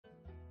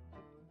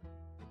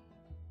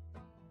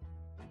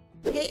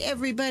Hey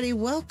everybody,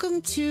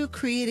 welcome to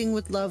Creating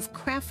with Love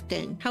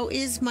Crafting. How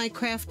is my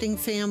crafting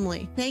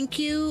family? Thank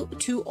you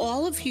to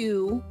all of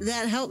you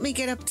that helped me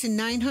get up to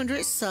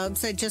 900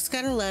 subs. I just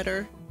got a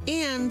letter.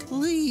 And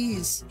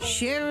please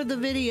share the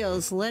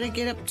videos. Let it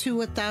get up to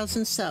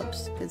 1,000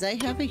 subs because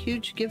I have a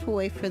huge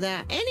giveaway for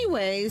that.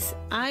 Anyways,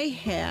 I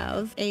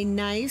have a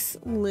nice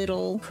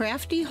little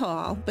crafty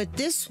haul, but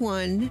this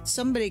one,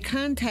 somebody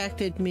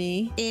contacted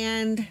me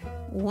and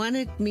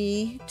wanted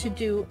me to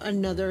do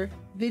another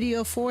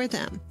video for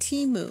them.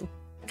 Temu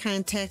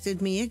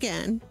contacted me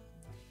again,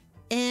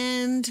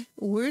 and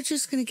we're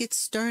just going to get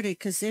started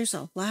because there's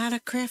a lot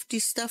of crafty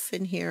stuff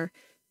in here.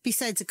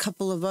 Besides a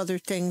couple of other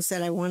things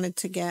that I wanted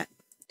to get.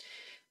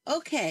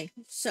 Okay,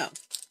 so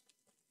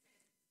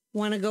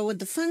want to go with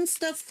the fun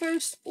stuff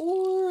first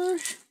or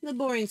the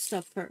boring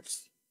stuff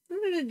first?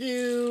 I'm going to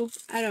do,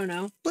 I don't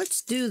know.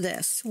 Let's do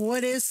this.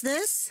 What is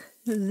this?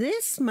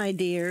 This, my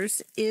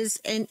dears, is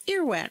an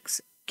earwax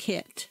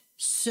kit.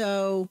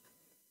 So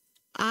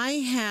I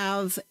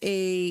have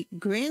a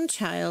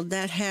grandchild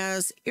that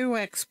has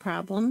earwax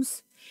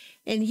problems,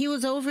 and he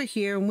was over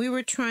here and we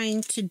were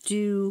trying to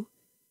do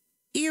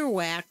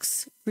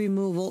earwax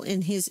removal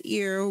in his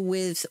ear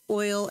with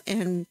oil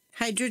and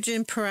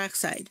hydrogen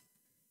peroxide,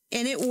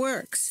 and it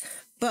works,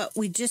 but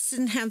we just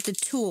didn't have the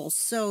tools.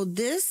 So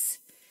this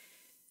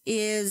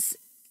is,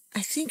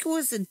 I think it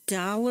was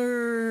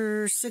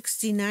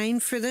 $1.69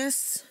 for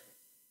this,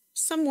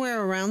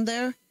 somewhere around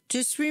there.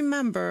 Just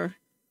remember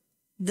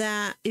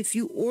that if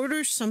you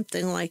order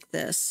something like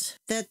this,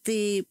 that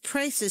the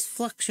prices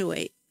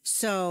fluctuate.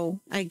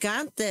 So I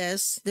got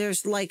this.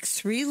 There's like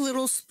 3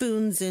 little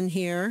spoons in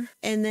here,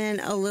 and then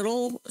a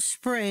little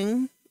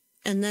spring,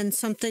 and then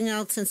something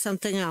else and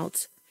something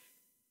else.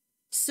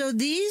 So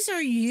these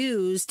are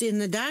used in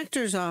the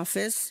doctor's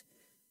office,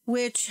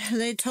 which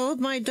they told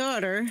my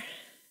daughter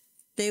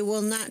they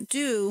will not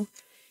do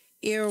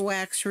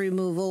earwax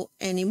removal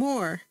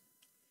anymore,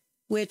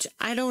 which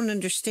I don't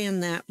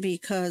understand that,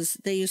 because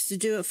they used to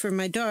do it for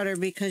my daughter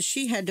because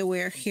she had to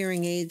wear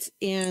hearing aids,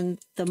 and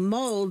the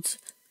molds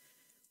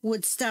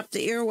would stop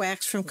the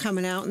earwax from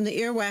coming out, and the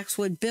earwax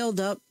would build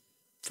up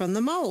from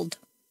the mold,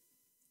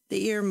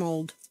 the ear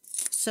mold.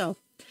 So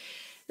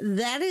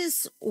that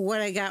is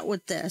what I got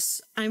with this.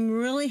 I'm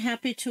really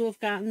happy to have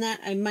gotten that.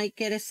 I might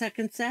get a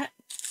second set.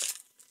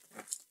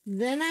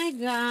 Then I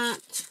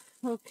got,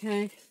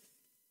 okay,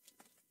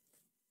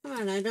 come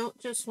on, I don't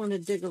just want to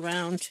dig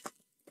around.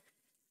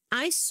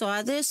 I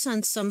saw this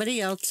on somebody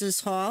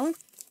else's haul,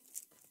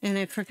 and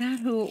I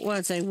forgot who it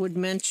was. I would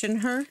mention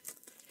her.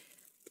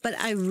 But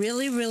I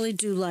really, really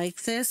do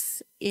like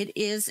this. It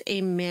is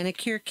a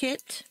manicure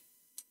kit.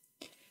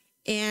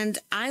 And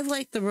I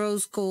like the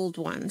rose gold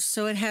one.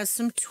 So it has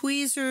some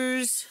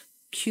tweezers,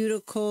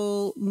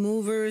 cuticle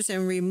movers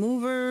and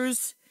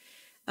removers.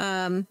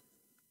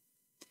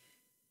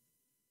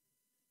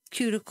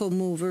 Cuticle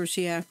movers,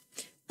 yeah.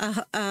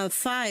 A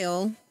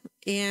file.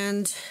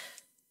 And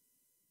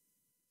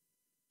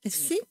I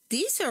think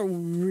these are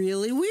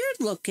really weird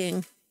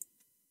looking.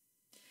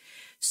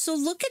 So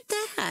look at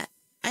that.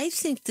 I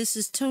think this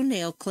is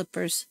toenail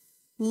clippers.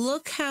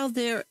 Look how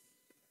they're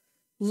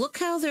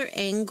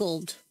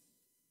angled.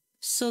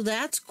 So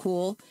that's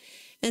cool.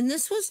 And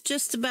this was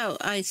just about,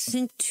 I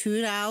think,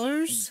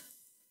 $2.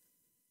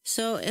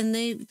 So, and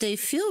they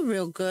feel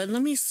real good.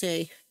 Let me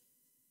see.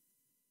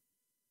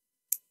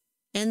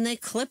 And they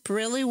clip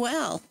really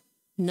well.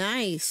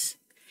 Nice.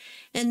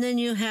 And then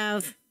you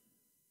have,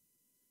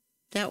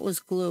 that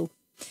was glue.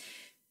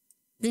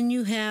 Then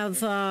you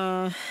have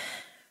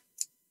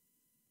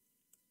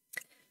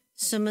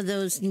some of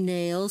those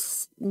nail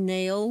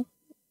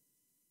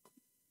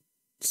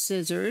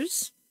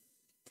scissors,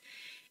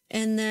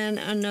 and then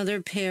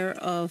another pair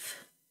of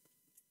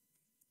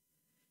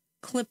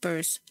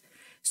clippers.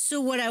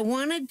 So what I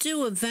want to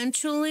do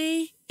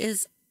eventually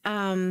is,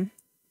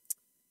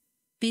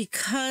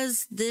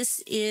 because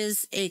this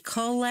is a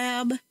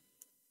collab,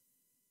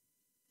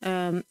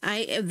 I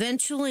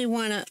eventually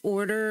want to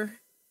order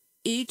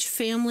each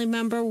family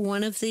member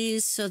one of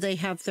these so they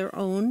have their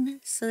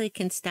own, so they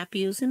can stop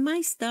using my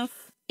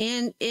stuff.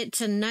 And it's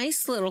a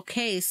nice little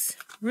case.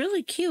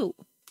 Really cute.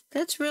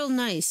 That's real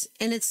nice.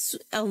 And it's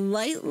a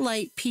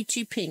light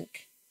peachy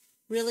pink.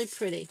 Really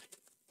pretty.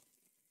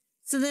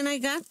 So then I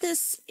got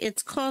this.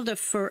 It's called a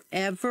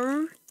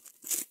Forever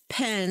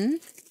pen.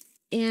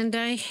 And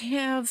I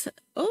have,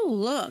 oh,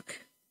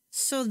 look.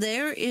 So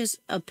there is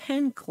a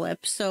pen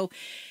clip. So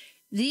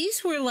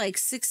these were like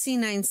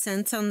 69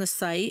 cents on the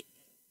site.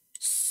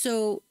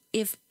 So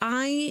if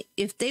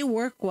they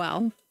work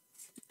well,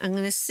 I'm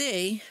going to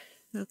see,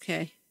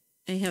 okay,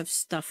 I have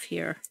stuff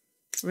here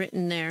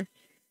written there.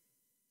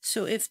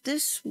 So if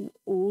this,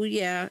 oh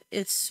yeah,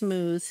 it's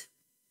smooth.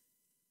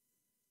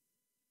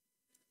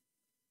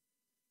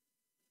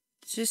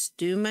 Just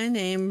do my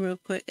name real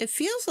quick. It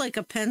feels like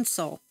a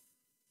pencil.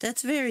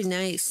 That's very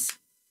nice.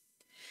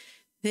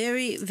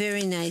 Very,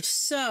 very nice.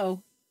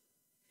 So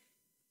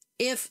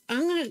if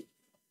I'm going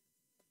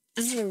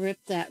to rip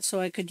that so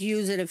I could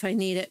use it if I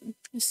need it.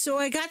 So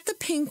I got the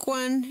pink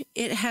one.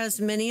 It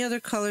has many other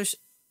colors.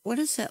 What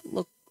does that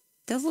look?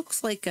 That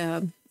looks like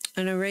an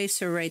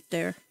eraser right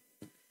there.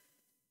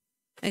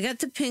 I got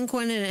the pink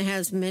one and it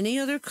has many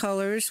other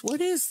colors.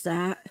 What is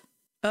that?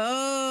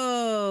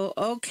 Oh,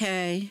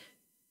 okay.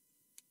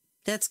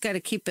 That's got to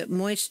keep it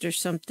moist or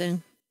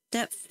something.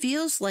 That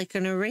feels like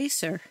an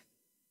eraser,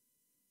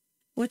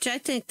 which I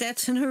think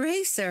that's an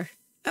eraser.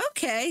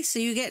 Okay, so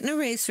you get an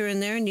eraser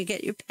in there and you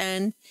get your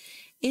pen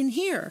in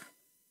here.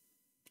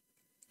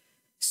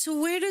 So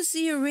where does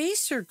the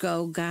eraser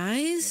go,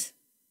 guys?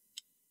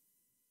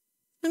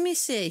 Let me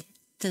see.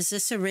 Does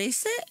this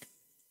erase it?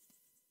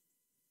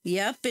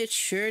 Yep, it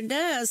sure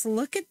does.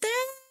 Look at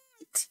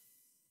that.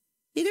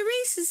 It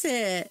erases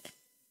it.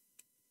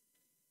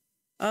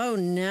 Oh,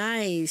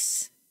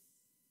 nice.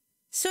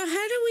 So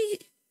how do we...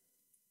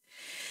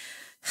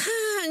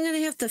 I'm going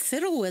to have to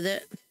fiddle with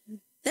it.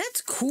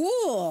 That's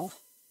cool.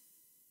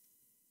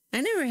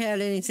 I never had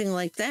anything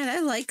like that.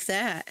 I like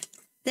that.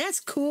 That's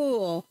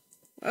cool.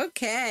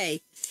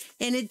 Okay.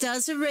 And it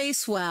does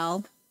erase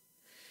well.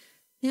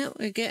 Yeah,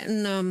 we're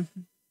getting,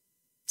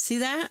 see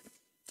that?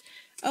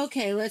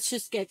 Okay, let's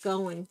just get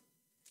going.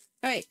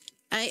 All right.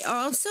 I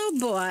also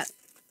bought,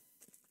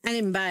 I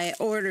didn't buy it,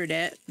 ordered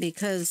it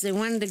because they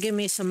wanted to give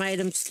me some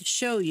items to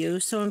show you.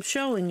 So I'm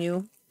showing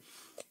you.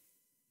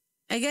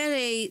 I got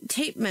a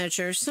tape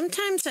measure.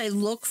 Sometimes I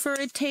look for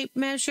a tape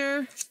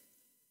measure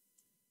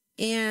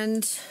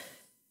and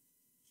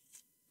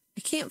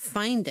I can't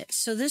find it.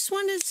 So this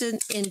one is in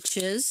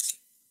inches.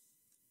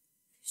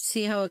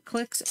 See how it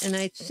clicks? And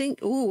I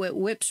think, ooh, it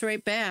whips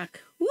right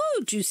back. Woo,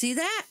 did you see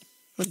that?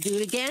 We'll do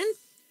it again.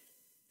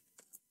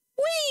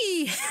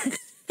 Whee!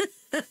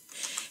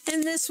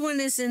 And this one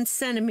is in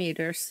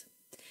centimeters.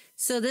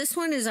 So this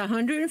one is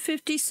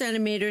 150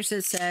 centimeters,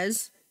 it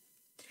says.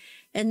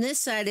 And this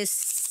side is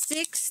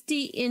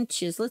 60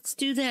 inches. Let's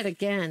do that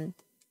again.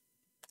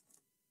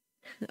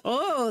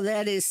 Oh,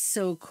 that is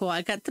so cool.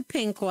 I got the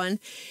pink one.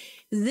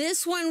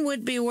 This one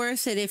would be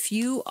worth it if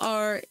you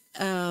are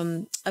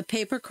a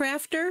paper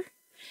crafter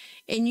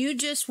and you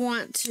just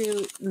want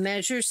to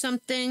measure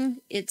something.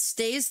 It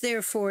stays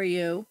there for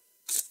you,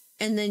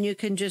 and then you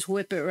can just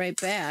whip it right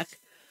back.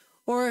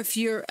 Or if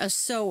you're a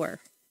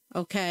sewer,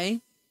 okay?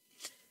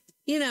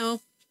 You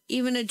know,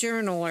 even a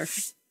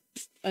journaler,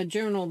 a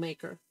journal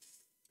maker.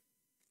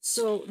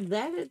 So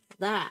that is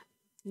that.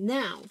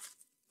 Now,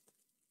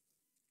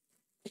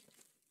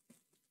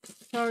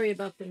 sorry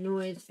about the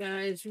noise,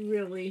 guys.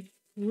 Really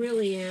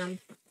am.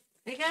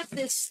 I got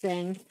this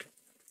thing.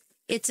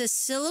 It's a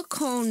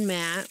silicone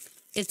mat.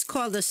 It's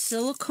called a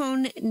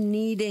silicone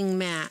kneading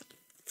mat.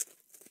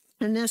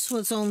 And this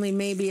was only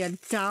maybe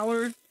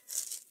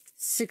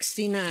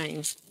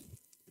 $1.69.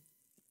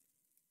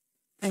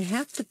 I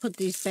have to put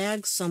these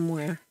bags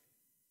somewhere.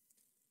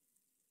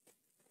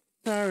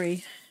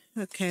 Sorry.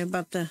 Okay,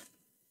 about the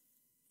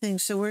thing.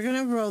 So we're going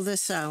to roll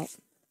this out.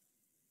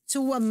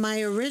 So what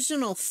my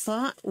original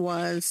thought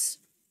was,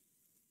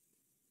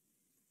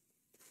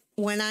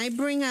 when I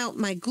bring out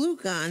my glue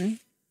gun,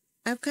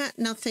 I've got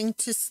nothing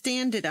to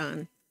stand it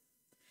on.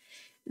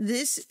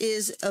 This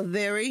is a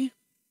very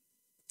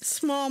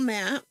small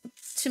mat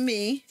to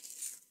me.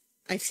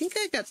 I think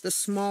I got the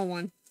small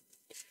one.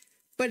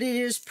 But it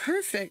is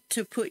perfect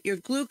to put your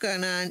glue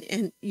gun on,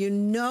 and you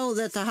know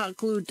that the hot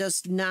glue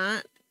does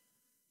not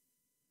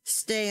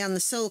stay on the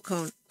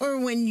silicone. Or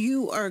when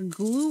you are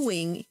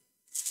gluing,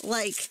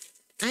 like,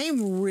 I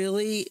am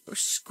really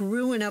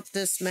screwing up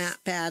this mat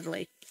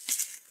badly.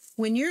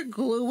 When you're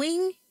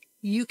gluing,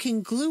 you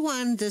can glue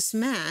on this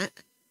mat,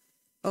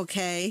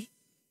 okay,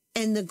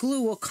 and the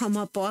glue will come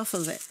up off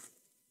of it.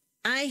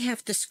 I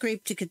have to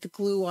scrape to get the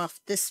glue off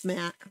this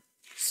mat.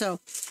 So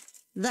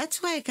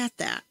that's why I got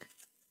that.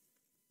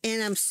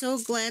 And I'm so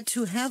glad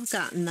to have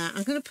gotten that.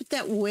 I'm going to put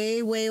that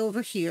way, way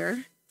over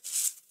here.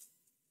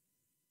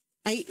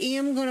 I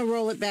am going to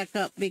roll it back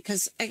up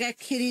because I got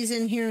kitties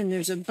in here and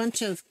there's a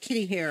bunch of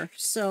kitty hair.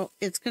 So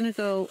it's going to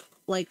go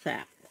like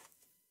that.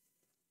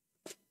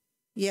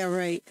 Yeah,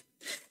 right.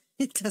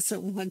 It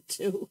doesn't want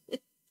to.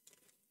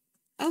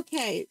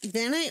 Okay,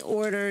 then I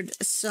ordered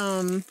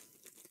some...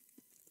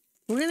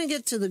 We're going to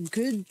get to the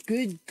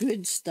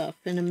good stuff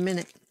in a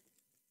minute.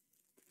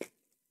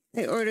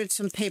 I ordered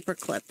some paper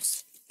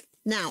clips.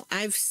 Now,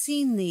 I've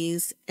seen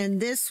these, and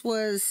this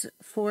was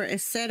for a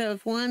set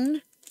of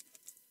one.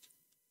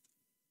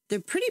 They're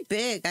pretty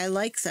big. I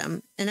like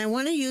them. And I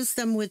want to use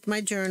them with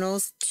my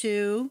journals.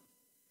 2,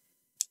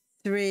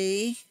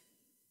 3,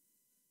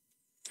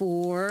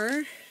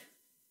 4,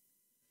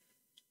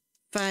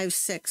 5,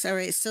 6. All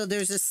right, so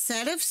there's a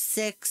set of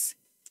 6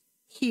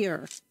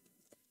 here.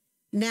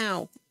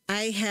 Now,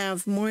 I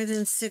have more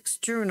than 6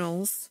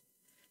 journals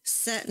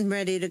set and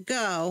ready to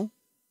go.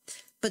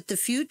 But the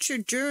future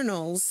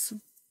journals,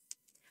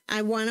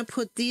 I want to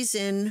put these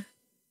in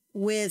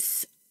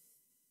with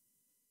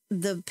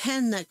the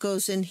pen that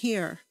goes in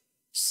here.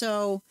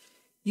 So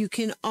you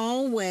can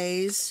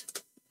always,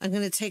 I'm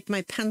going to take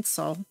my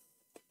pencil,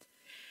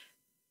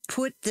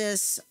 put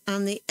this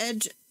on the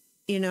edge,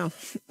 you know,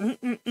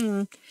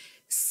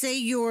 say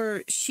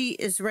your sheet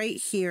is right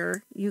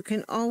here, you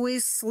can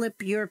always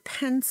slip your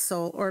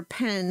pencil or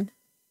pen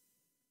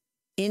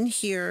in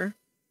here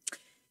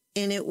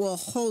and it will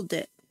hold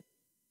it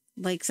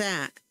like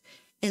that.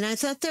 And I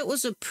thought that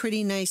was a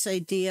pretty nice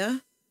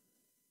idea.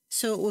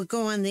 So it would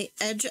go on the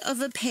edge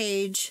of a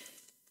page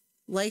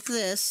like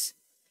this,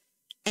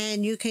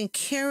 and you can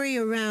carry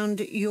around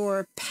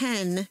your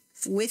pen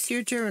with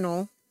your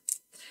journal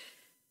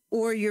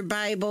or your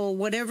Bible,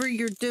 whatever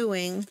you're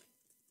doing,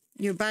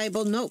 your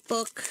Bible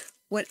notebook,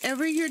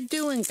 whatever you're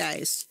doing,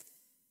 guys.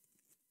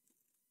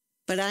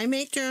 But I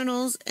make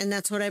journals, and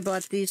that's what I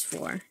bought these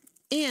for.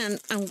 And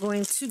I'm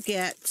going to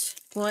get,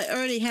 well, I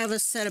already have a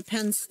set of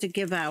pens to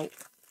give out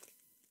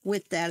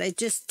with that. I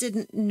just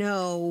didn't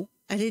know,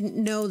 I didn't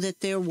know that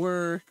there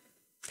were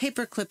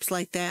paper clips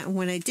like that. And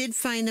when I did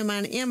find them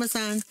on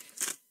Amazon,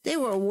 they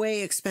were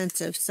way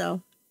expensive.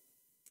 So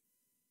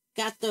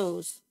got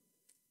those.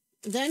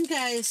 Then,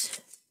 guys,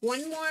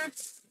 one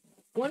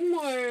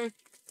more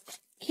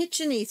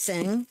kitchen-y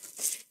thing.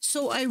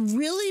 So I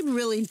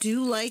really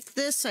do like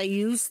this. I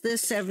use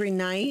this every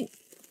night.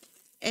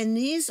 And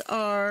these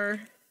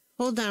are,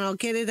 hold on, I'll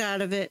get it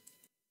out of it.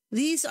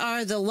 These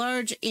are the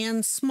large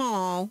and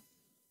small.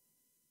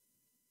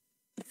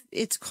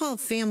 It's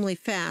called Family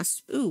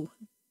Fast. Ooh.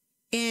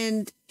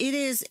 And it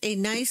is a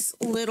nice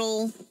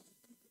little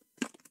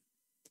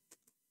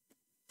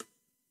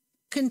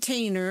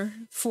container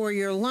for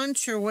your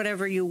lunch or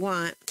whatever you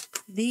want.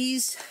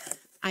 These,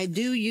 I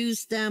do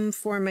use them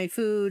for my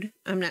food.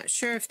 I'm not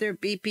sure if they're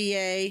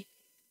BPA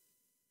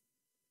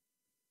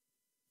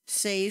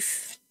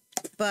safe,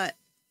 but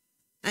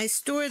I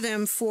store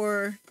them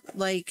for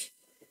like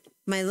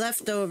my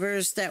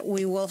leftovers that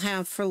we will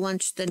have for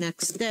lunch the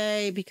next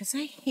day because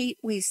I hate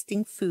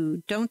wasting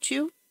food, don't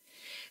you?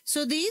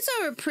 So these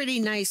are a pretty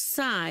nice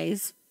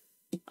size.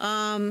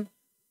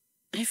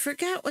 I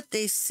forgot what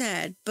they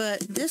said,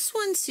 but this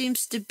one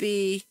seems to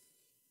be,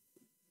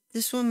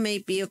 this one may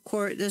be a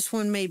quart, this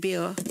one may be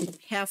a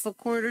half a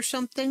quart or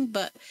something,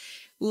 but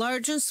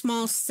large and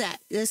small set.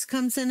 This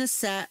comes in a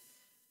set,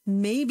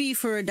 maybe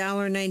for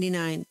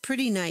 $1.99.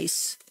 Pretty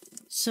nice.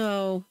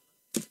 So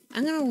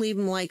I'm going to leave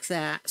them like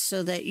that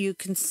so that you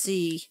can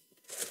see,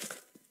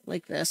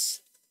 like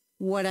this,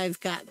 what I've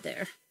got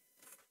there.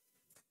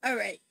 All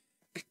right.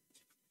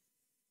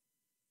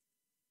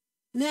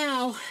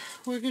 Now,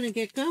 we're going to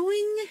get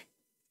going.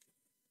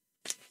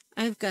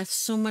 I've got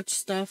so much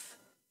stuff.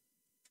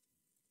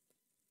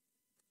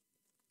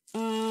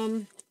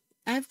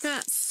 I've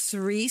got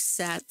 3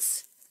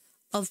 sets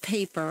of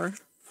paper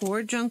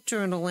for junk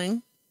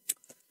journaling.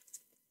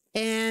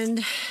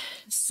 And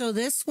so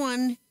this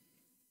one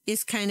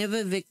is kind of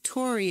a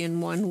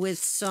Victorian one with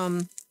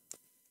some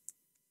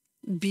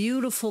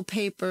beautiful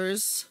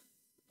papers.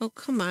 Oh,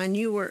 come on,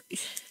 you were...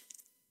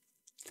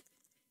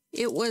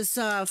 It was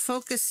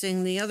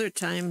focusing the other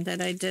time that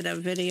I did a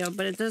video,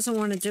 but it doesn't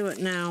want to do it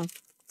now.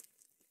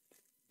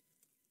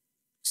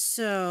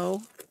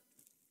 So,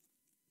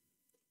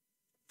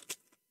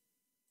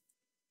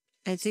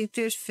 I think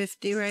there's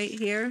 50 right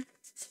here.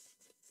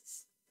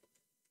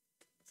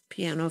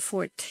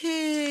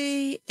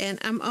 Pianoforte, and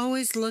I'm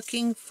always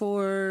looking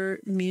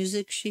for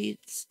music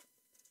sheets.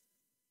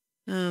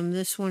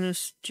 This one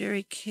is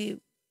Carrie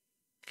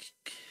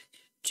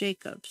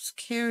Jacobs.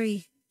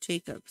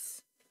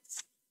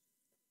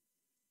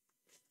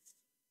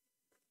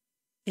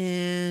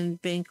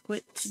 And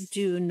Banquet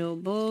du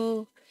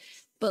Noble.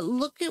 But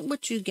look at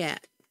what you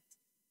get.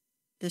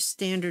 The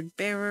standard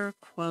bearer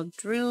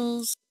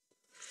quadrilles.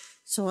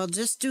 So I'll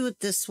just do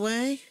it this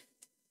way.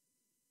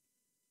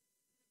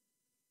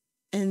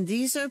 And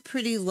these are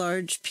pretty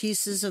large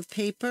pieces of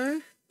paper.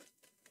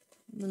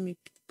 Let me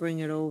bring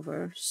it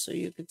over so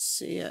you could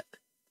see it.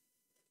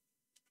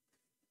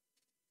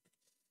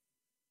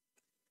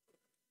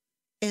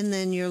 And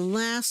then your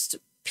last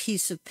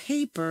piece of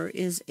paper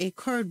is a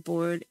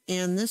cardboard,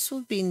 and this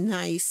would be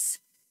nice.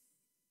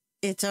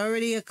 It's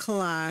already a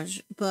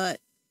collage, but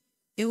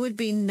it would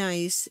be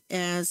nice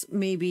as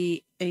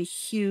maybe a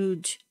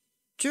huge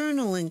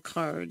journaling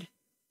card,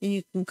 and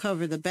you can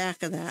cover the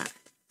back of that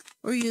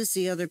or use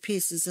the other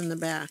pieces in the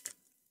back.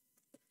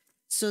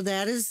 So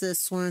that is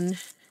this one.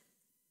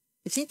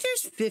 I think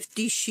there's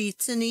 50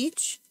 sheets in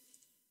each.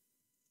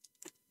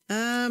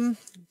 I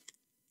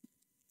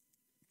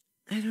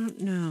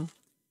don't know.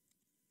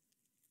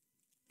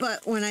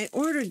 But when I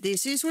ordered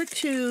these were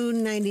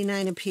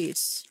 $2.99 a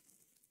piece.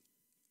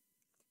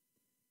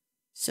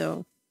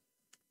 So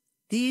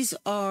these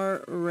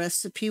are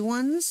recipe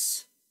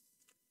ones.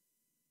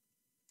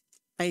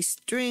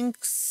 Iced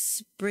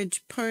drinks,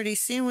 bridge party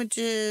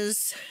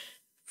sandwiches,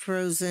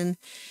 frozen.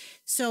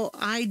 So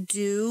I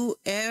do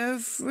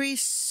every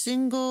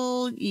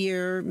single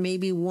year,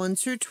 maybe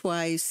once or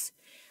twice,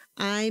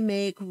 I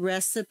make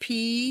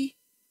recipe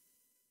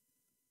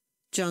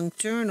junk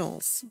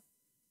journals.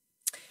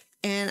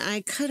 And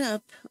I cut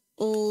up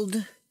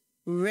old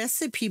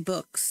recipe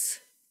books.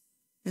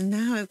 And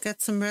now I've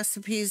got some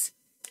recipes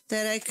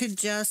that I could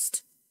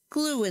just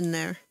glue in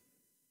there.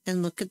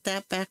 And look at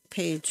that back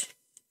page.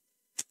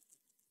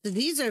 So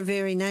these are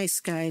very nice,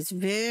 guys.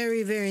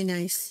 Very, very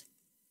nice.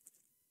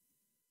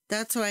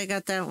 That's why I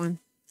got that one.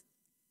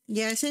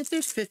 Yeah, I think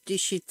there's 50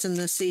 sheets in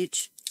this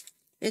each.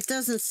 It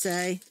doesn't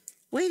say.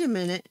 Wait a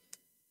minute.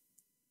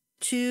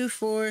 2,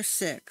 4,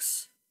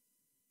 6.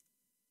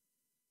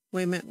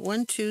 Wait a minute.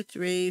 1, 2,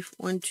 3,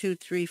 1, 2,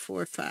 3,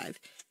 4, 5.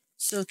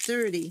 So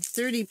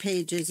 30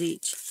 pages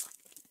each.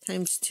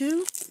 Times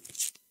 2.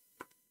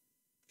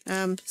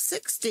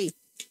 60.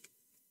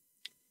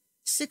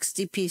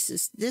 60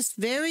 pieces.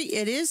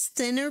 It is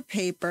thinner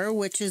paper,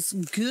 which is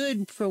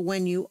good for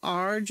when you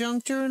are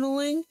junk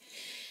journaling.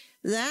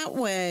 That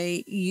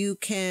way you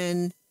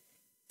can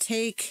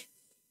take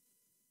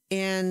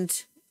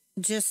and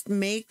just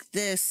make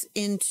this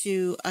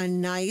into a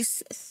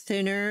nice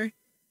thinner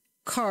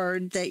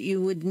card that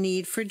you would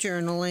need for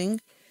journaling,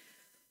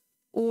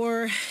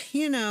 or,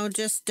 you know,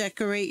 just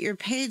decorate your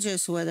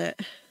pages with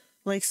it.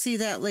 Like, see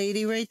that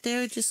lady right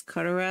there? Just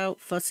cut her out,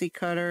 fussy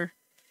cutter.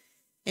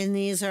 And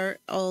these are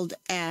old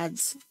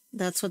ads.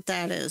 That's what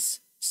that is.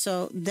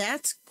 So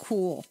that's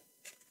cool.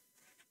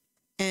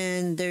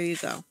 And there you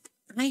go.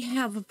 I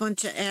have a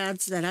bunch of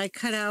ads that I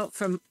cut out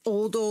from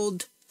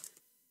old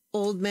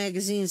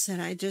magazines that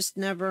I just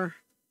never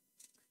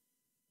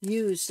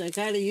used. I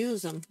got to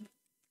use them.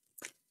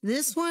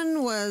 This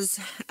one was,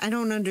 I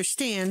don't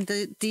understand.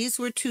 These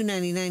were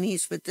 $2.99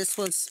 each, but this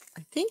was,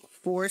 I think,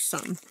 $4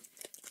 something.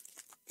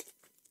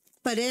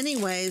 But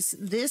anyways,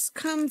 this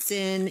comes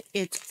in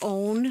its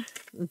own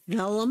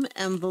vellum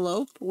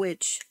envelope,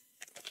 which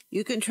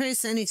you can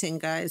trace anything,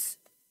 guys.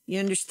 You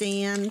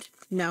understand?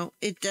 No,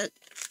 it does.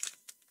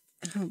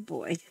 Oh,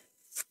 boy.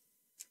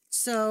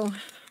 So,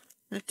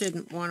 that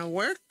didn't want to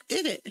work,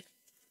 did it?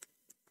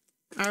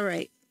 All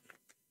right.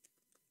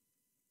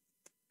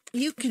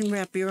 You can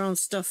wrap your own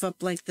stuff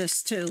up like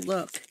this, too.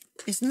 Look.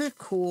 Isn't that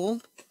cool?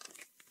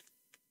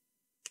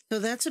 So,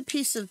 that's a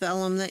piece of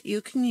vellum that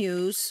you can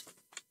use.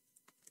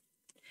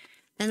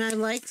 And I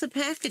like the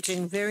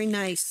packaging. Very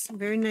nice.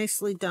 Very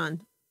nicely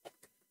done.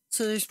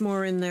 So there's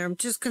more in there. I'm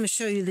just going to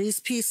show you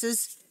these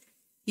pieces.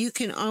 You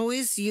can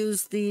always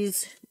use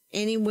these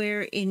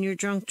anywhere in your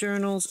junk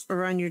journals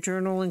or on your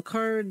journaling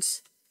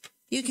cards.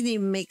 You can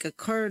even make a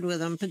card with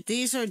them. But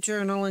these are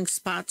journaling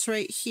spots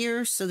right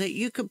here so that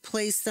you could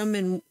place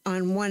them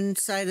on one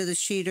side of the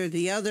sheet or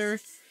the other.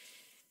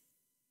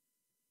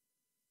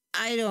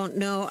 I don't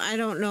know. I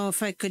don't know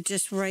if I could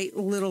just write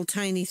little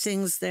tiny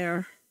things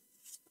there.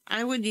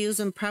 I would use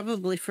them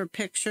probably for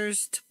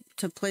pictures,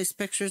 to place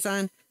pictures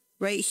on.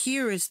 Right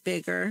here is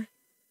bigger.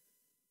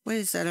 Why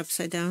is that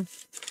upside down?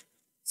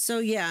 So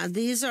yeah,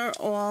 these are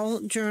all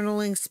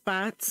journaling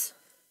spots.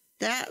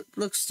 That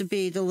looks to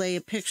be to lay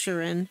a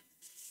picture in.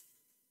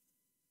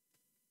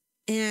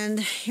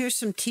 And here's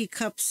some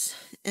teacups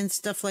and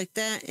stuff like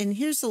that. And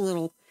here's a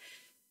little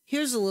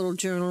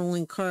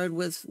journaling card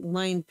with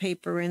lined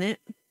paper in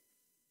it.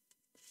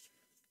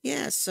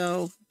 Yeah,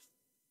 so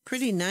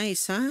pretty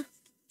nice, huh?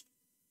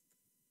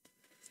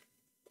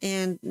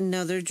 And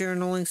another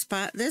journaling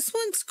spot. This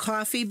one's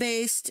coffee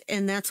based,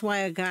 and that's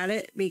why I got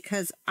it,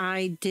 because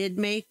I did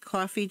make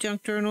coffee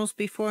junk journals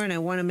before and I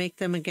want to make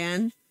them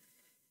again.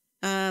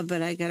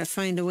 But I got to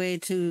find a way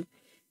to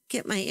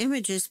get my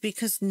images,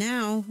 because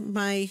now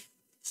my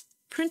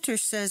printer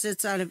says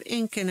it's out of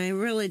ink and I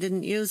really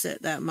didn't use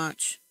it that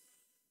much.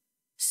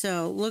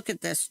 So look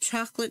at this,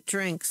 chocolate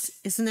drinks.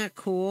 Isn't that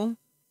cool?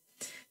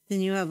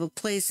 Then you have a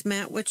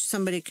placemat, which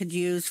somebody could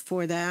use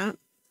for that.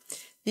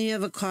 Then you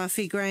have a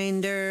coffee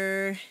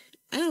grinder.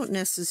 I don't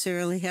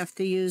necessarily have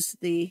to use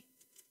the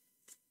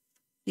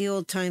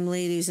old-time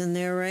ladies in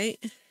there, right?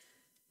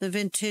 The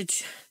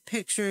vintage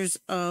pictures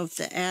of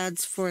the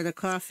ads for the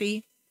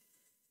coffee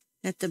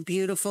that the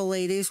beautiful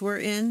ladies were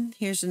in.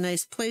 Here's a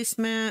nice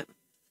placemat.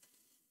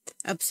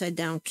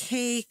 Upside-down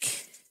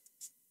cake.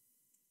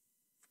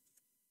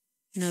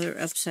 Another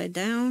upside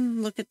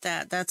down. Look at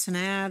that. That's an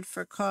ad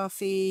for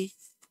coffee.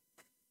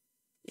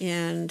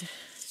 And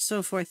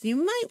so forth. You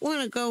might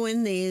want to go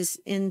in these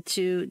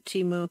into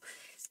Temu.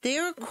 They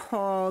are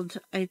called,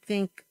 I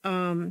think,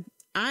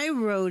 I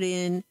wrote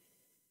in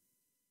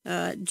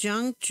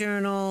junk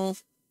journal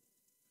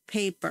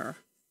paper.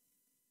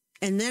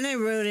 And then I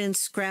wrote in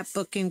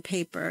scrapbooking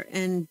paper.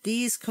 And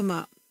these come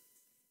up.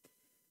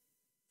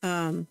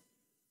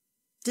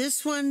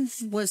 This one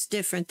was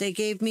different. They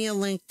gave me a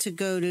link to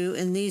go to,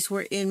 and these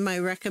were in my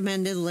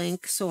recommended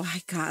link. So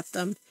I got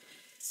them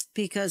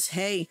because,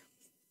 hey,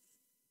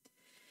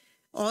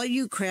 all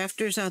you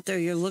crafters out there,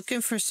 you're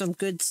looking for some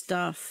good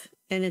stuff.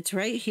 And it's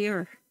right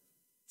here.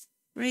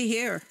 Right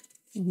here.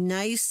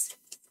 Nice,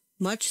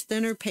 much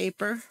thinner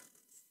paper.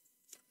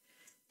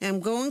 I'm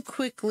going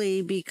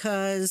quickly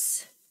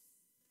because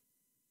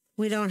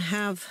I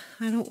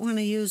don't want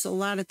to use a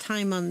lot of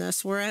time on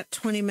this. We're at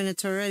 20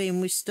 minutes already and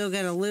we still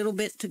got a little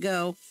bit to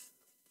go.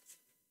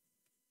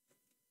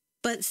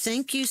 But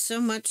thank you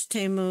so much,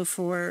 Temu,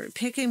 for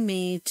picking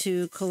me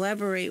to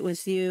collaborate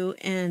with you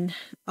and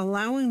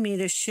allowing me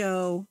to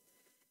show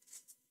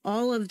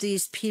all of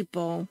these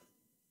people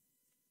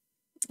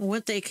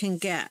what they can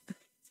get.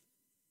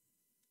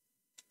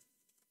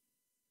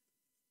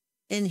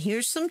 And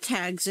here's some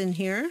tags in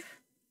here.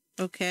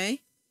 Okay.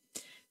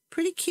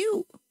 Pretty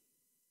cute.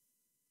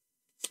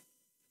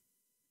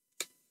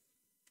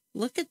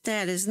 Look at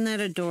that. Isn't that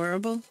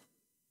adorable?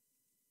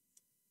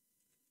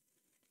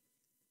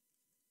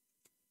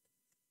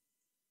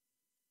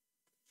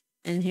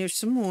 And here's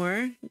some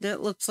more.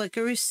 That looks like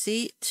a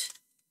receipt.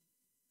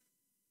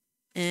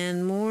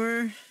 And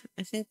more.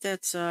 I think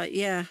that's,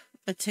 yeah,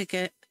 a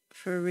ticket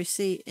for a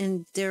receipt.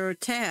 And there are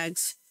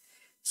tags.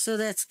 So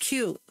that's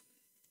cute.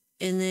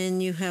 And then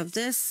you have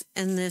this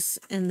and this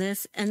and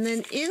this. And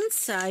then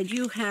inside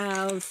you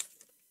have,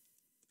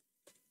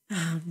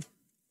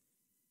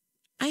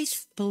 I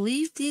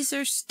believe these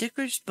are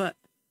stickers, but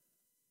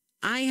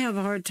I have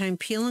a hard time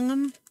peeling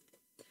them.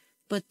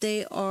 But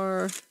they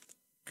are,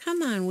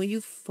 come on, will you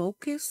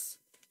focus?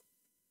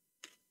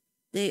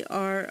 They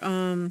are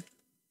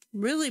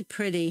really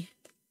pretty.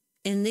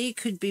 And they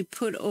could be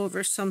put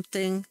over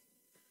something,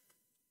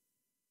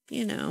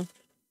 you know.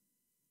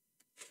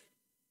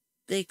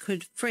 They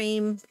could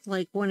frame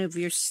like one of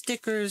your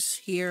stickers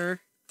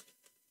here.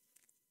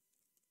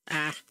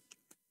 Ah,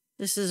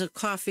 this is a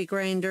coffee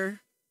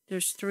grinder.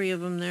 There's 3 of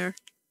them there.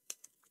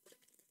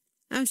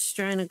 I'm just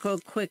trying to go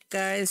quick,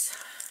 guys,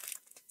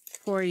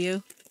 for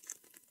you.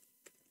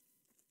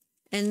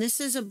 And this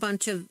is a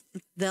bunch of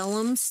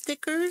vellum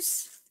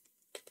stickers.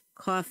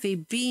 Coffee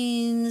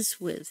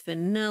beans with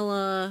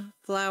vanilla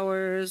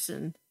flowers.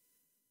 And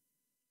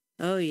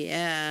oh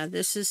yeah,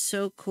 this is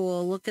so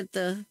cool. Look at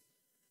the,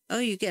 oh,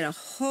 you get a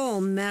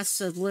whole mess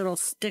of little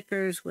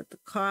stickers with the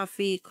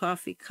coffee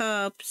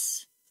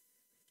cups.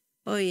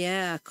 Oh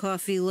yeah,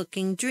 coffee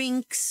looking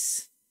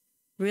drinks.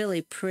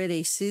 Really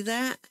pretty. See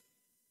that?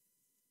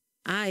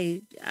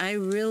 I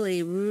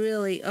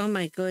really, oh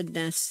my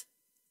goodness.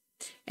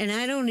 And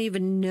I don't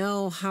even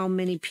know how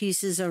many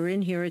pieces are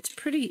in here.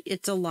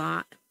 It's a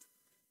lot.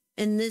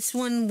 And this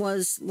one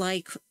was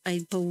like,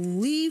 I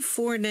believe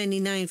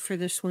 $4.99 for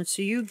this one.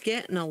 So you're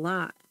getting a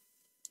lot.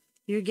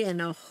 You're getting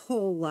a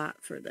whole lot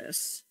for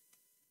this.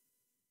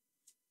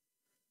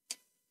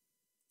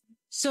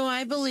 So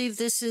I believe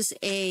this is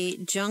a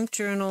junk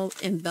journal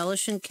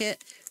embellishment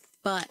kit,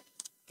 but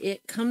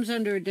it comes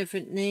under a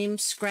different name,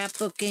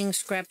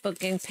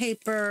 scrapbooking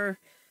paper,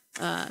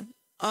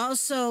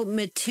 also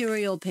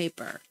material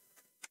paper.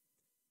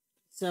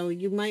 So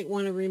you might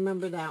want to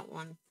remember that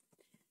one.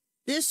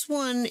 This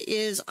one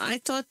is, I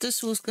thought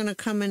this was going to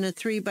come in a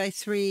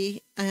 3x3.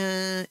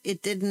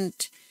 It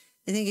didn't.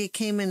 I think it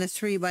came in a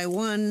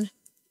 3x1.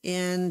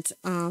 And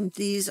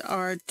these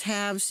are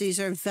tabs. These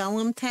are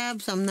vellum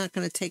tabs. I'm not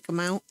going to take them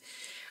out.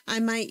 I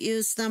might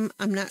use them.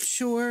 I'm not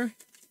sure.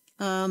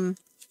 I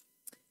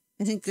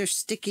think they're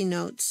sticky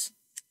notes.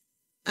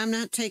 I'm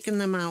not taking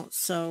them out,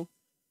 so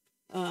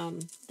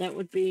that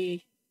would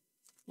be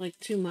like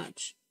too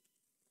much.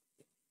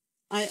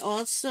 I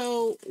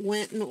also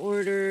went and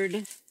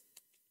ordered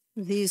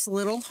these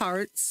little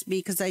hearts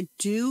because I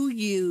do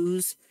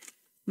use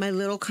my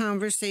little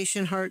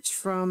conversation hearts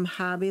from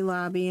Hobby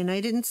Lobby, and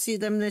I didn't see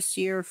them this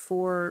year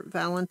for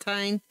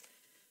Valentine.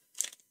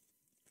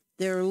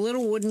 They're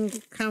little wooden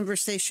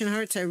conversation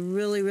hearts. I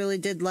really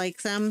did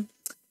like them.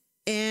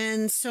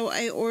 And so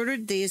I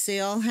ordered these. They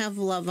all have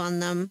love on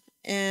them,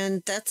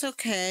 and that's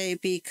okay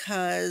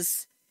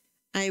because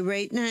I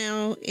right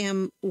now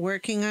am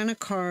working on a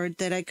card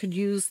that I could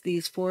use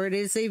these for. It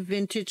is a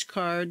vintage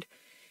card,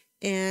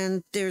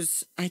 and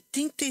there's, I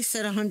think they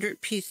said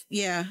 100 pieces.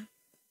 Yeah,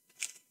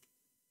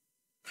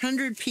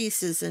 100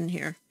 pieces in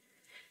here.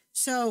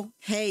 So,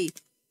 hey,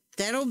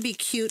 that'll be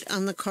cute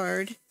on the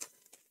card.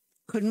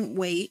 Couldn't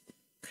wait.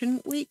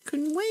 Couldn't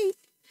wait.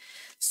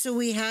 So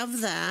we have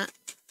that.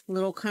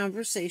 Little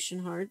conversation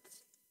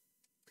hearts.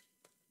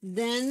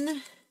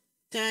 Then,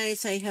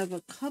 guys, I have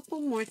a couple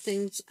more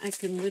things I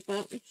can whip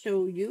out and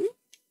show you.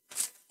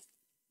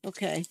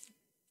 Okay.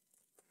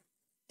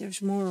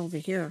 There's more over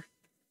here.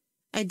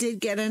 I did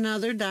get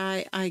another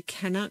die. I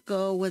cannot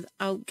go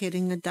without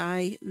getting a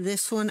die.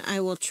 This one I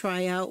will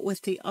try out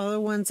with the other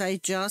ones I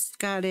just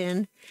got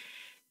in,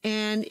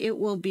 and it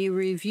will be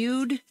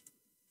reviewed.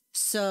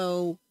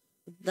 So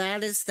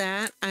that is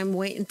that. I'm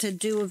waiting to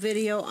do a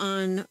video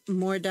on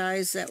more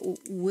dies that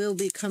will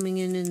be coming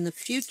in the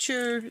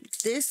future.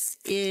 This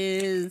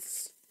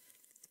is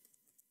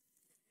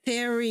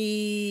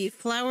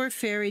Flower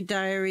Fairy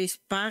Diaries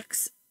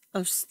box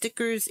of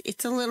stickers.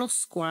 It's a little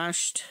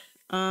squashed.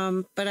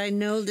 But I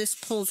know this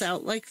pulls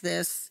out like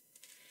this.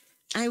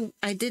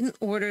 I didn't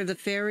order the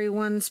fairy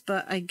ones,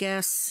 but I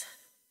guess.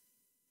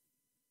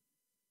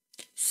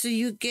 So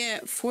you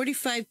get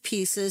 45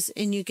 pieces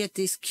and you get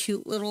these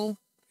cute little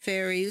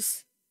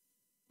fairies,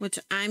 which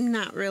I'm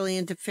not really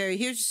into fairy.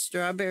 Here's a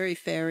strawberry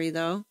fairy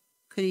though.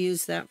 Could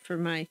use that for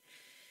my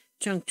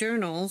junk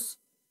journals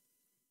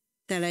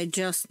that I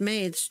just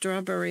made,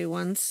 strawberry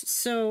ones.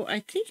 So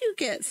I think you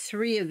get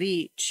 3 of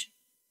each.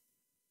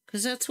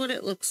 Because that's what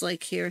it looks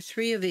like here,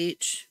 3 of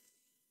each.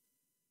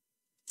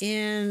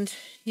 And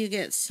you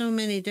get so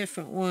many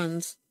different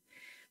ones.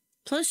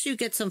 Plus you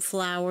get some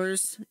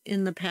flowers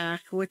in the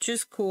pack, which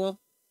is cool.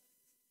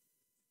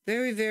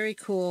 Very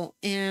cool.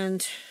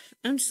 And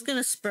I'm just going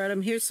to spread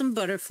them. Here's some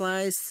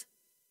butterflies.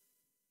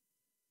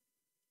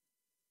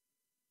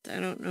 I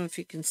don't know if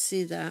you can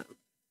see that.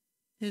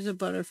 Here's a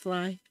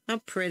butterfly. How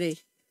pretty.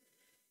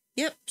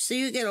 Yep, so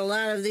you get a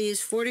lot of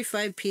these,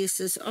 45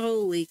 pieces.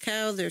 Holy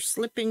cow, they're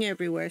slipping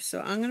everywhere.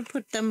 So I'm going to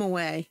put them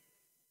away.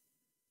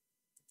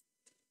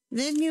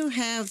 Then you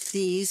have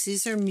these.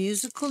 These are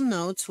musical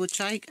notes,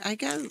 which I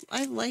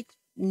like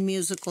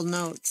musical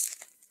notes.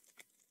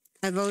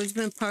 I've always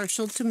been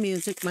partial to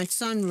music. My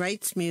son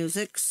writes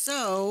music,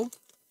 so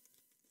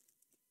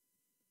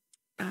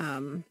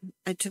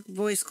I took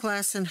voice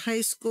class in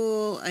high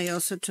school. I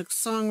also took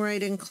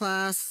songwriting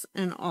class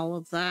and all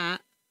of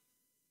that.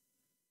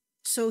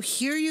 So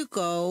here you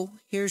go.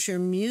 Here's your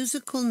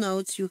musical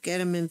notes. You get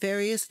them in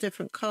various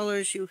different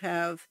colors. You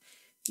have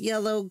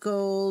yellow,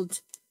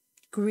 gold,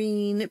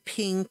 green,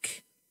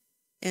 pink,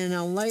 and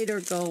a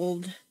lighter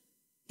gold.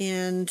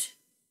 And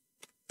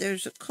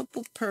there's a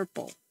couple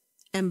purple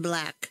and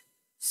black.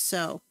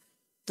 So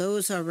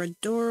those are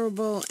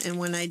adorable. And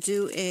when I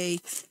do a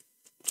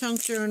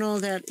junk journal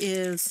that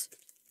is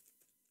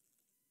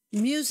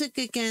music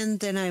again,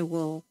 then I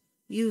will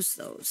use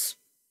those.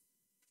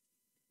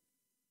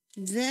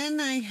 Then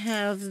I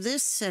have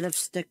this set of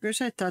stickers.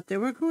 I thought they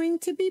were going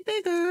to be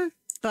bigger,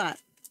 but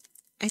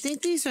I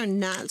think these are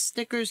not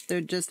stickers.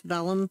 They're just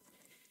vellum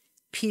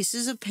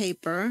pieces of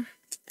paper,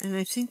 and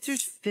I think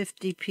there's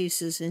 50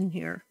 pieces in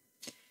here.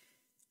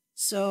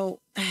 So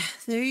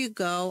there you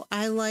go.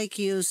 I like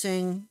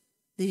using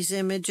these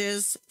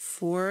images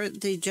for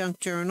the junk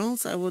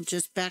journals. I will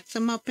just back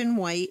them up in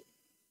white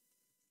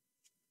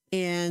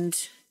and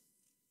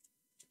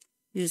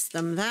use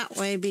them that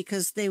way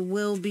because they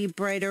will be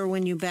brighter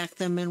when you back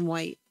them in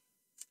white.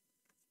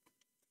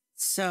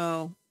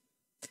 So,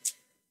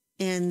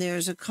 and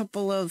there's a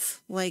couple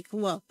of, like,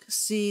 look,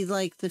 see,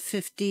 like the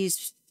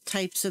 50s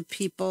types of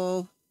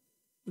people,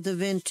 the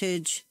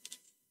vintage.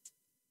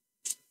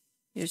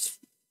 Isn't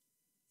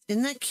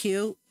that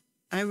cute?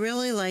 I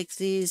really like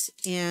these,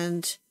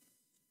 and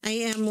I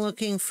am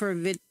looking for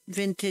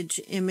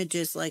vintage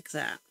images like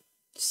that.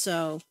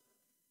 So,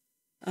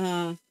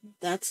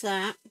 that's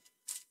that.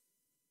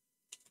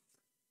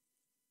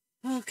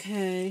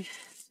 Okay,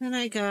 then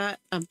I got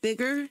a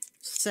bigger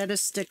set of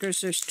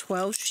stickers. There's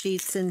 12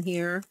 sheets in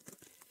here.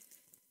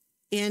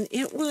 And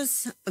it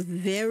was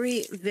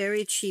very,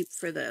 very cheap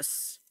for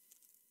this.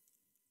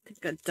 I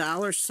think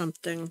 $1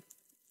 something.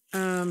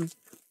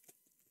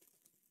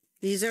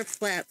 These are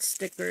flat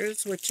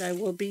stickers, which I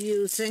will be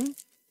using.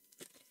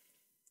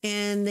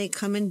 And they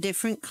come in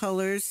different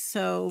colors.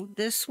 So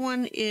this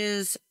one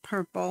is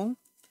purple.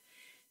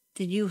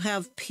 Then you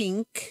have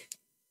pink.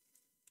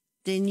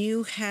 Then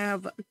you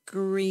have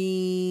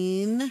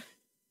green.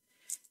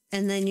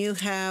 And then you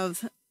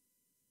have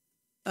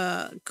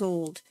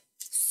gold.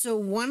 So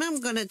one I'm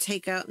going to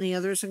take out and the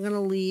others I'm going to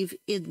leave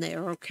in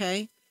there,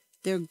 okay?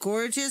 They're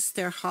gorgeous.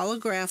 They're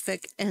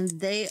holographic. And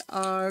they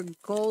are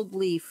gold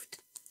leafed.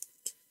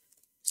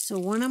 So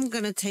one I'm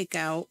going to take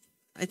out.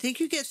 I think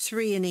you get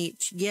 3 in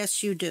each.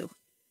 Yes, you do.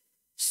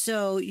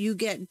 So you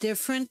get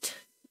different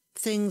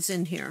things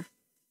in here.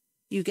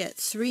 You get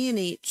 3 in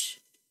each.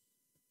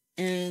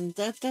 And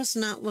that does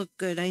not look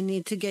good. I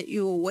need to get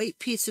you a white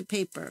piece of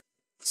paper.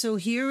 So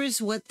here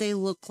is what they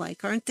look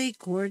like. Aren't they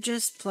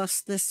gorgeous?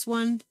 Plus this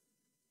one.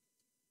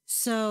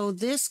 So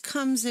this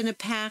comes in a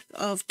pack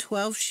of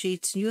 12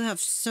 sheets. You have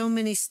so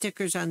many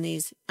stickers on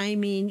these. I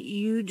mean,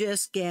 you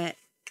just get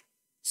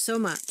so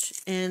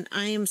much. And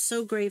I am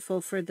so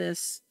grateful for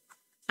this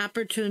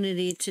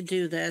opportunity to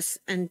do this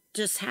and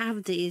just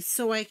have these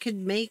so I could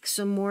make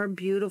some more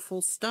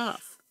beautiful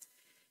stuff.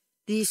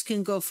 These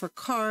can go for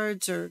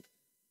cards or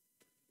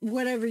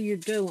whatever you're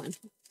doing.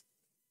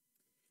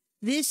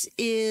 This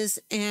is,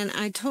 and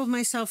I told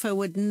myself I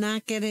would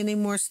not get any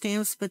more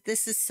stamps, but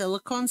this is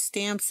silicone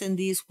stamps, and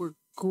these were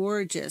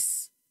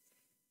gorgeous.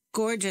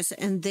 Gorgeous,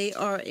 and they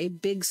are a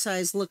big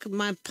size. Look at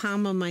my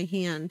palm of my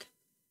hand.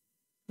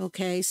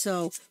 Okay,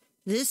 so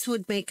this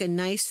would make a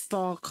nice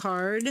fall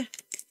card.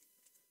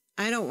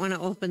 I don't want to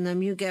open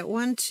them. You get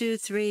 1, 2,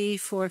 3,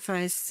 4,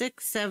 5,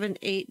 6, 7,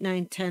 8,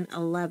 9, 10,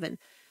 11.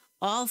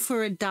 All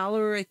for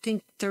 $1, I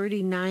think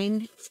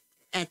 39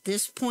 at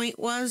this point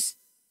was.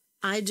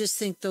 I just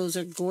think those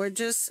are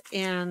gorgeous,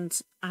 and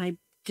I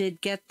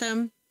did get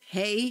them.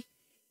 Hey,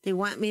 they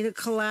want me to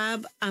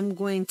collab. I'm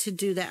going to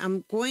do that.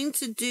 I'm going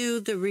to do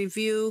the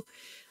review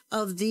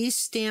of these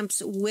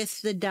stamps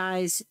with the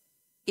dies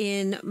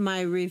in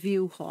my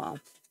review haul,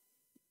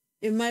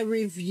 in my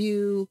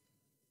review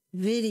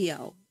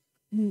video.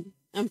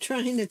 I'm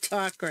trying to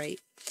talk right.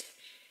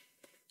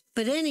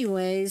 But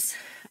anyways,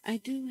 I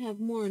do have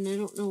more, and I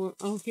don't know where.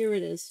 Oh, here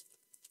it is.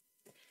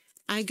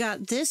 I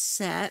got this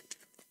set.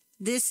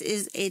 This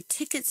is a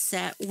ticket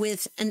set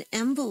with an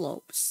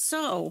envelope.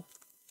 So,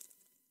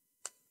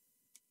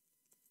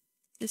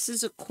 this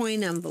is a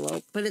coin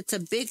envelope, but it's a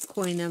big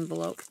coin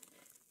envelope.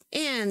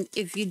 And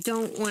if you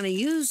don't want to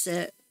use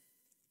it,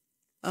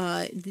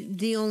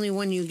 the only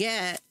one you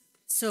get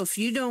So if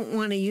you don't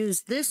want to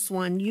use this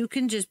one, you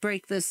can just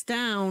break this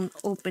down,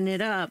 open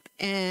it up,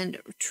 and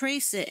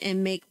trace it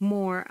and make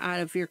more out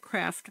of your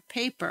craft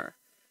paper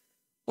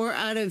or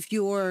out of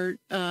your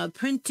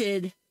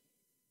printed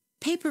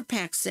paper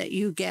packs that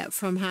you get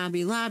from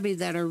Hobby Lobby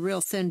that are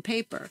real thin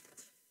paper.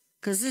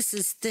 Because this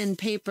is thin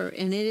paper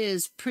and it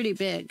is pretty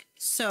big.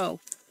 So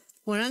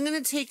what I'm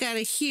going to take out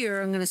of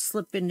here, I'm going to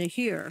slip into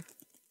here.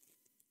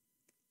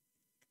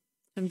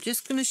 I'm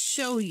just going to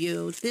show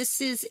you.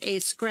 This is a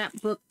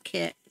scrapbook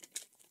kit.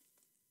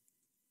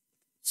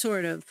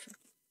 Sort of.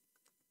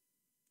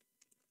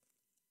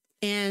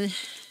 And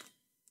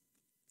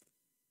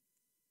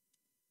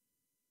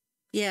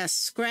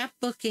yes,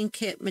 scrapbooking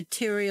kit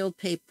material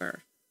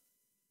paper.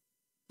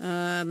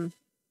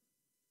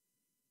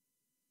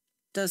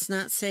 Does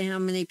not say how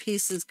many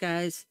pieces,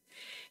 guys.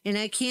 And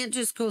I can't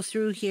just go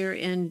through here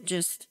and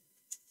just,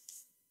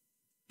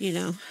 you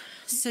know.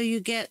 So you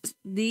get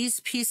these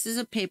pieces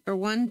of paper,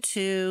 1,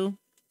 2,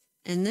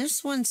 and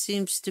this one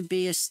seems to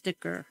be a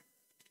sticker.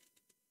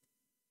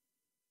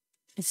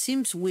 It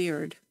seems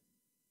weird.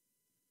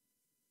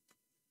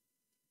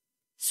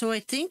 So I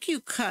think you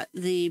cut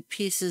the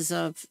pieces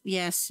of,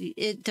 yes,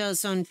 it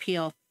does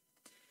unpeel.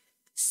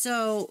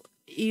 So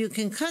you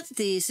can cut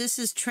these. This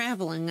is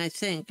traveling, I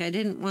think. I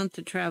didn't want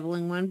the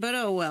traveling one, but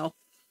oh well.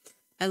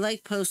 I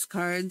like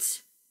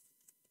postcards.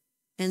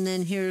 And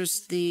then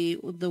here's the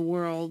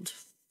world.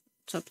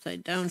 It's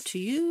upside down to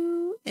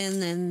you.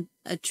 And then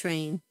a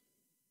train.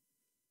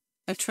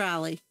 A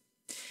trolley.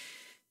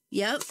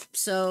 Yep,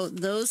 so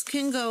those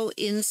can go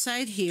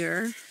inside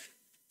here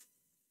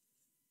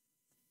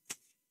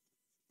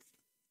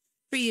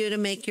for you to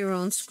make your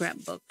own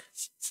scrapbook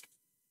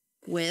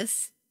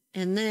with.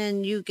 And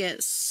then you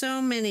get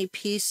so many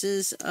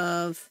pieces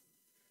of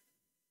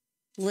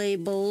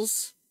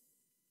labels.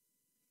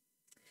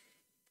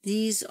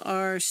 These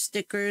are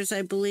stickers,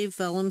 I believe,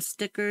 vellum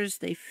stickers.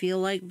 They feel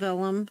like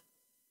vellum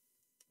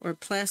or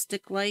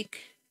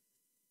plastic-like.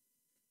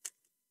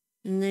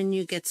 And then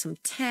you get some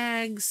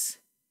tags.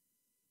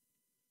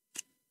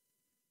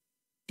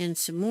 And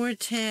some more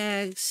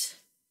tags.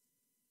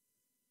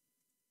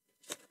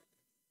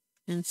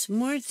 And some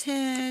more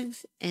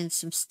tags. And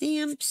some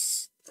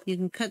stamps. You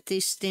can cut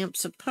these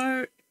stamps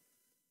apart.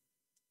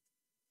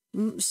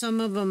 Some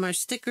of them are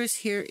stickers.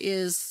 Here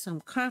is some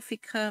coffee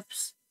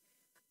cups.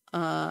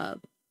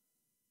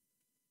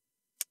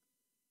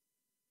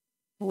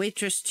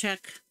 Waitress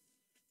check.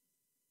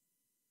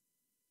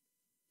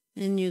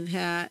 And you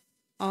got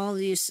all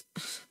these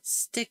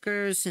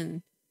stickers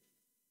and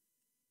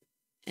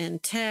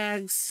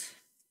tags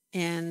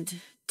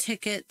and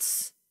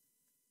tickets.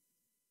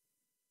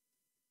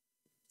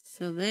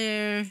 So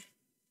there's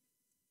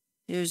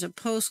a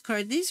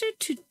postcard. These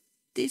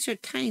are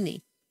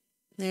tiny.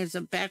 There's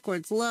a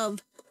backwards love.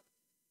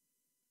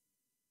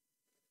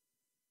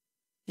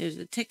 There's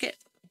a ticket.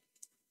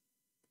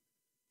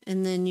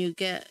 And then you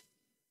get,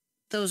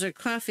 those are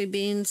coffee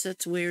beans.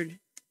 That's weird.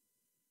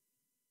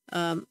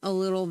 A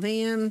little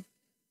van.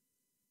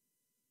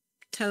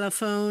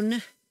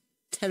 Telephono.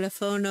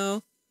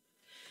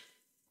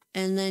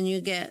 And then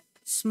you get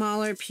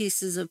smaller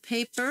pieces of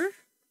paper.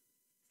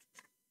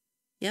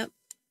 Yep.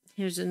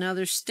 Here's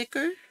another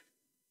sticker.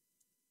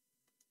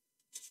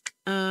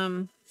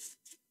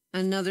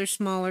 Another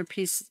smaller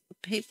piece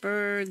of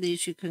paper.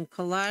 These you can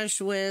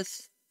collage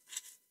with.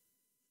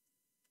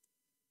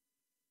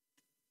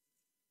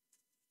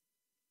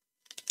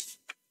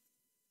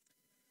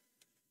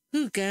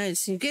 Ooh,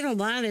 guys, you get a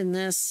lot in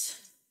this.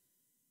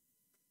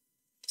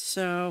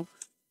 So,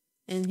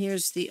 and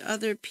here's the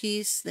other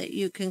piece that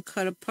you can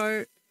cut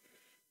apart.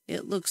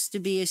 It looks to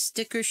be a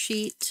sticker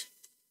sheet.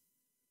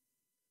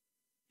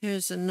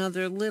 Here's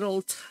another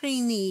little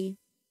tiny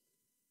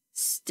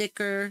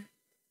sticker.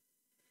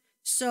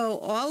 So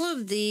all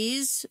of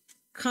these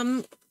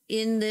come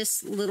in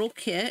this little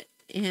kit.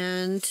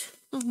 And,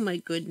 oh my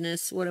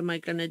goodness, what am I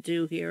going to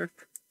do here?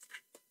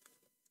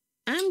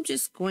 I'm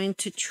just going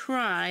to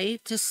try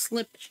to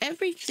slip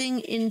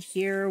everything in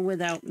here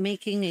without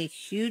making a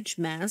huge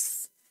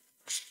mess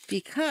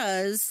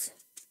because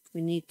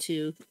we need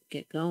to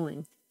get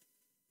going.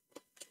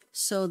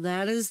 So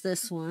that is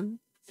this one.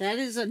 That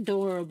is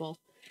adorable.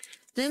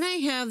 Then I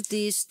have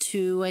these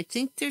two. I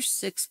think they're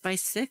 6 by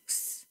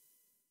 6.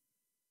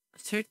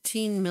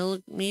 13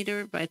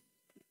 millimeter by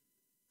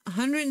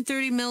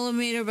 130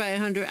 millimeter by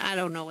 100. I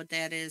don't know what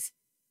that is.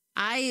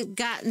 I've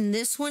gotten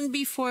this one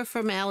before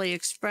from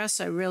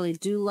AliExpress. I really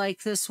do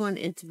like this one.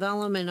 It's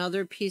vellum and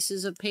other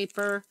pieces of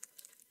paper.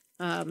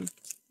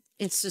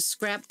 It's a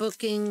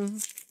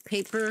scrapbooking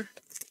paper.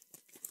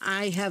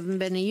 I haven't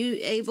been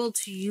able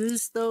to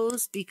use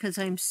those because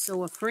I'm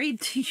so afraid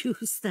to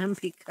use them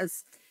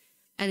because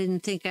I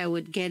didn't think I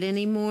would get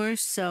any more.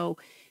 So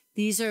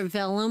these are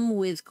vellum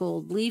with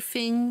gold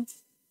leafing.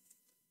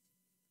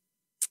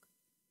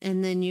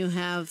 And then you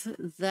have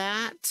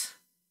that.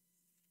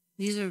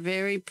 These are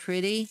very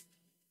pretty.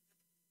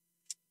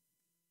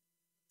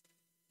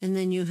 And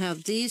then you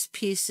have these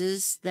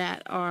pieces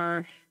that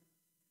are,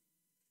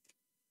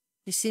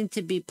 they seem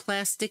to be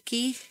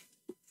plasticky.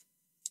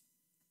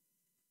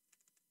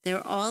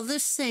 They're all the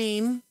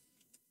same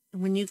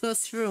when you go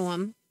through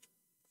them.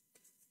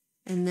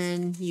 And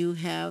then you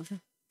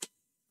have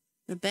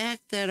the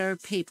back that are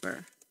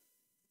paper.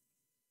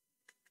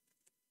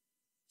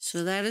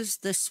 So that is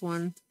this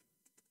one.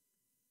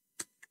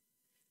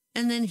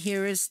 And then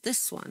here is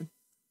this one.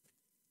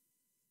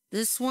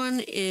 This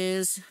one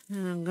is,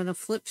 I'm going to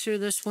flip through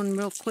this one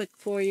real quick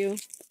for you.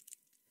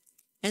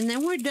 And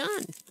then we're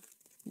done.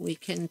 We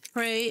can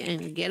pray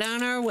and get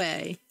on our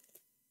way.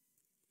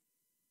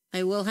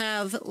 I will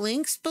have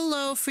links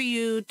below for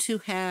you to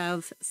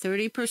have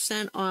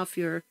 30% off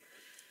your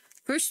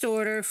first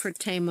order for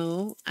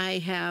Temu. I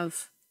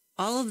have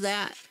all of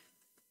that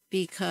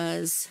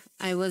because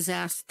I was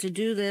asked to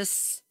do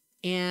this,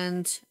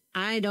 and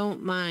I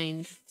don't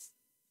mind.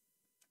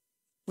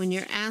 When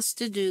you're asked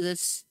to do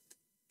this,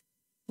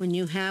 when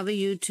you have a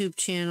YouTube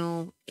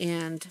channel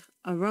and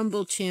a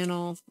Rumble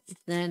channel,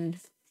 then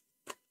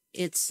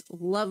it's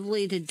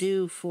lovely to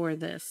do for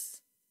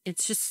this.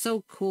 It's just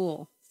so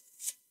cool.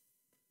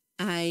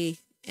 And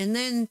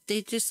then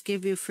they just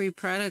give you free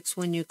products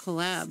when you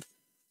collab.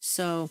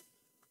 So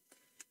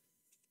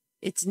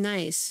it's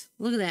nice.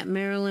 Look at that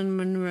Marilyn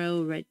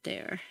Monroe right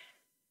there.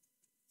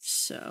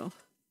 So,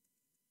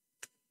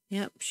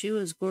 yep, she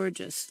was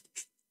gorgeous.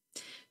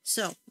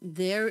 So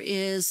there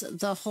is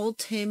the whole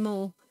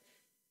Temu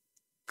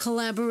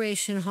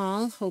collaboration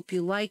haul. Hope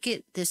you like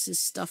it. This is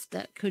stuff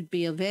that could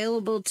be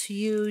available to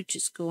you.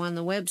 Just go on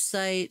the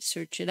website,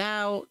 search it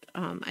out.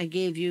 I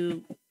gave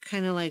you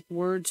kind of like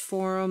words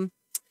for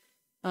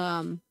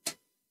them.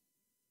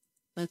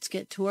 Let's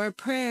get to our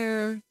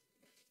prayer.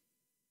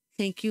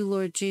 Thank you,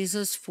 Lord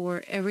Jesus,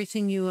 for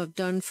everything you have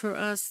done for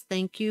us.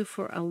 Thank you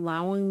for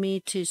allowing me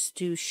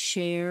to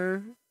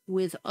share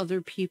with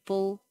other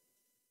people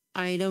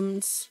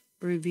items,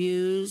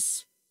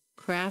 reviews,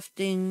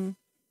 crafting,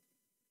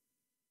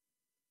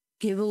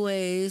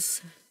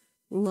 giveaways,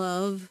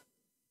 love,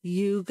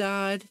 you,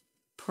 God,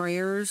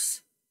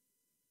 prayers.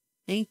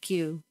 Thank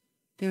you.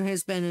 There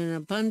has been an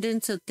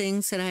abundance of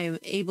things that I am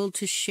able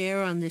to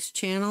share on this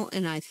channel,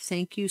 and I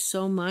thank you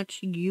so much.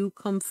 You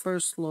come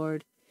first,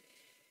 Lord.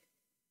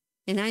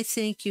 And I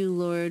thank you,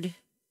 Lord,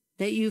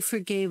 that you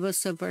forgave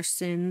us of our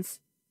sins.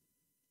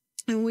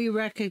 And we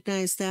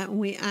recognize that, and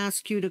we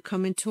ask you to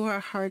come into our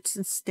hearts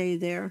and stay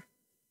there,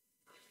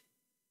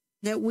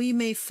 that we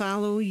may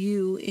follow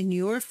you in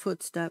your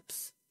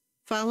footsteps,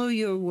 follow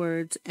your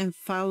words, and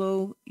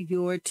follow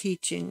your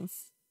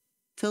teachings.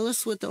 Fill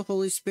us with the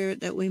Holy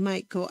Spirit that we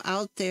might go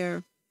out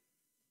there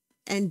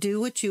and do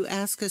what you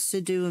ask us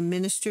to do and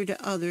minister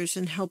to others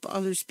and help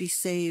others be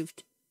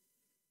saved.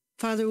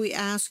 Father, we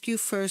ask you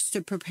first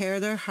to prepare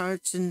their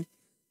hearts and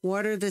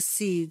water the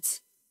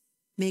seeds.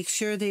 Make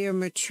sure they are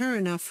mature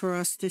enough for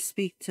us to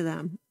speak to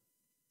them.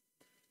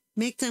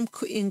 Make them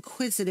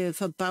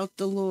inquisitive about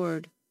the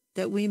Lord,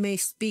 that we may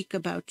speak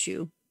about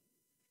you.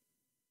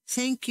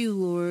 Thank you,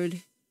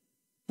 Lord.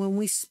 When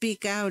we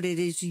speak out, it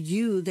is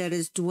you that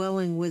is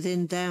dwelling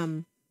within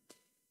them,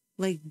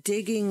 like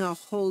digging a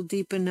hole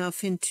deep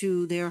enough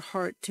into their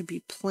heart to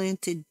be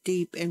planted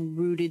deep and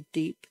rooted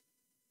deep.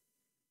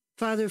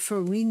 Father,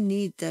 for we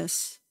need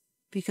this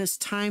because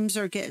times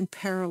are getting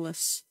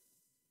perilous,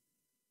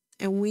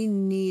 and we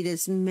need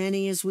as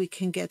many as we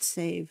can get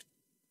saved.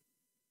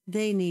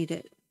 They need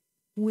it.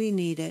 We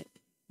need it.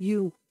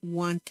 You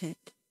want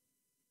it.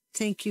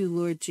 Thank you,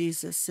 Lord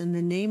Jesus. In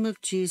the name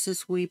of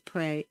Jesus, we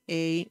pray.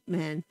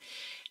 Amen.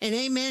 And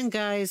amen,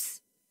 guys.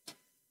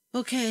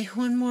 Okay,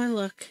 one more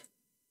look.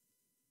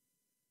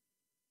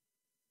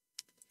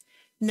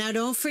 Now,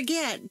 don't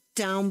forget,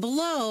 down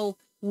below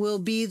will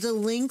be the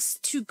links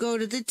to go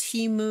to the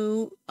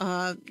Temu.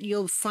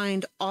 You'll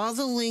find all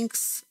the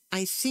links.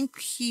 I think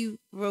he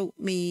wrote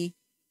me,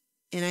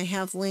 and I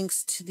have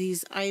links to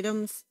these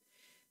items.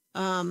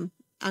 I'm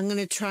going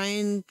to try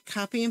and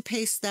copy and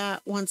paste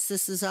that once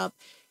this is up.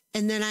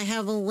 And then I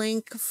have a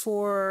link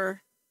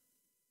for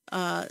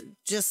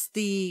just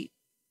the,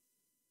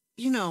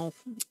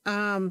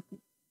 the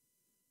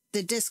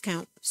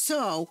discount.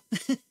 So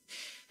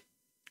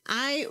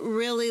I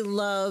really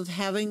love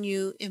having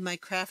you in my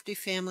crafty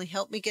family.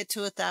 Help me get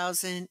to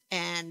 1,000.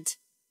 And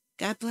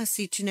God bless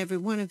each and every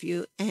one of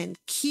you. And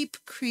keep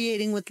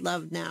creating with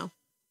love now.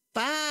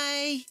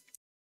 Bye.